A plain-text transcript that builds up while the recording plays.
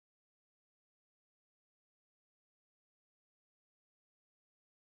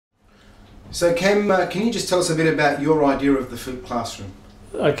So Cam, can you just tell us a bit about your idea of the flipped classroom?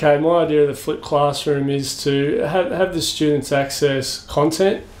 Okay, my idea of the flipped classroom is to have the students access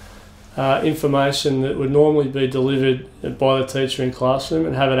content, information that would normally be delivered by the teacher in classroom,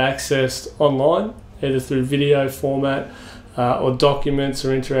 and have it accessed online, either through video format or documents or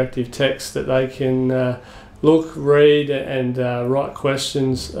interactive text that they can look, read and write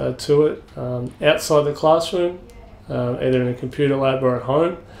questions to it outside the classroom, either in a computer lab or at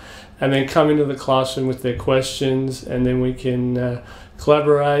home, and then come into the classroom with their questions, and then we can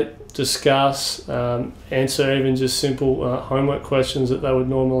collaborate, discuss, answer even just simple homework questions that they would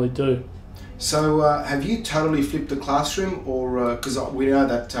normally do. So have you totally flipped the classroom, or because we know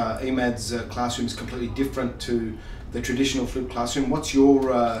that EMAD's classroom is completely different to the traditional flipped classroom. What's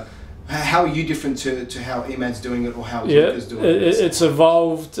your how are you different to how EMAD's doing it, or how EduTECH's doing it? It's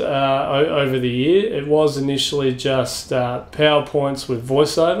evolved over the year. It was initially just PowerPoints with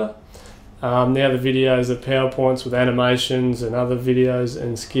voiceover. Now the videos are PowerPoints with animations and other videos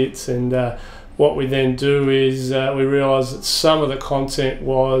and skits, and what we then do is we realise that some of the content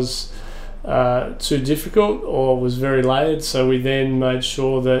was too difficult or was very layered, so we then made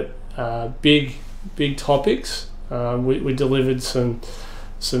sure that big topics, we delivered some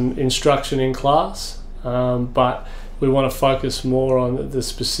instruction in class, but we want to focus more on the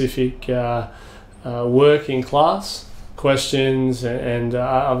specific work in class, questions and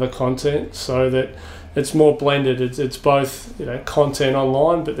other content, so that it's more blended. It's both, you know, content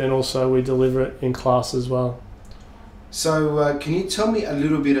online, but then also we deliver it in class as well. So can you tell me a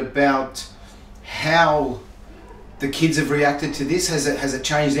little bit about how the kids have reacted to this? Has it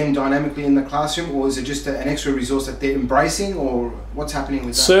changed them dynamically in the classroom, or is it just an extra resource that they're embracing, or what's happening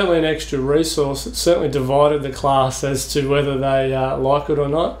with that? Certainly an extra resource. It's certainly divided the class as to whether they like it or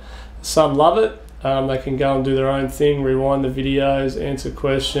not. Some love it. They can go and do their own thing, rewind the videos, answer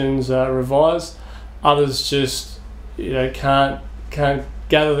questions, revise. Others just, you know, can't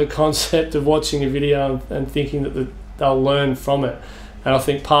gather the concept of watching a video and thinking that they'll learn from it. And I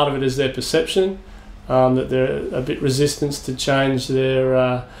think part of it is their perception, that they're a bit resistant to change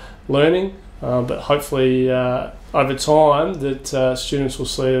their learning. But hopefully over time that students will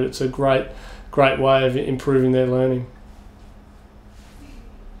see that it's a great way of improving their learning.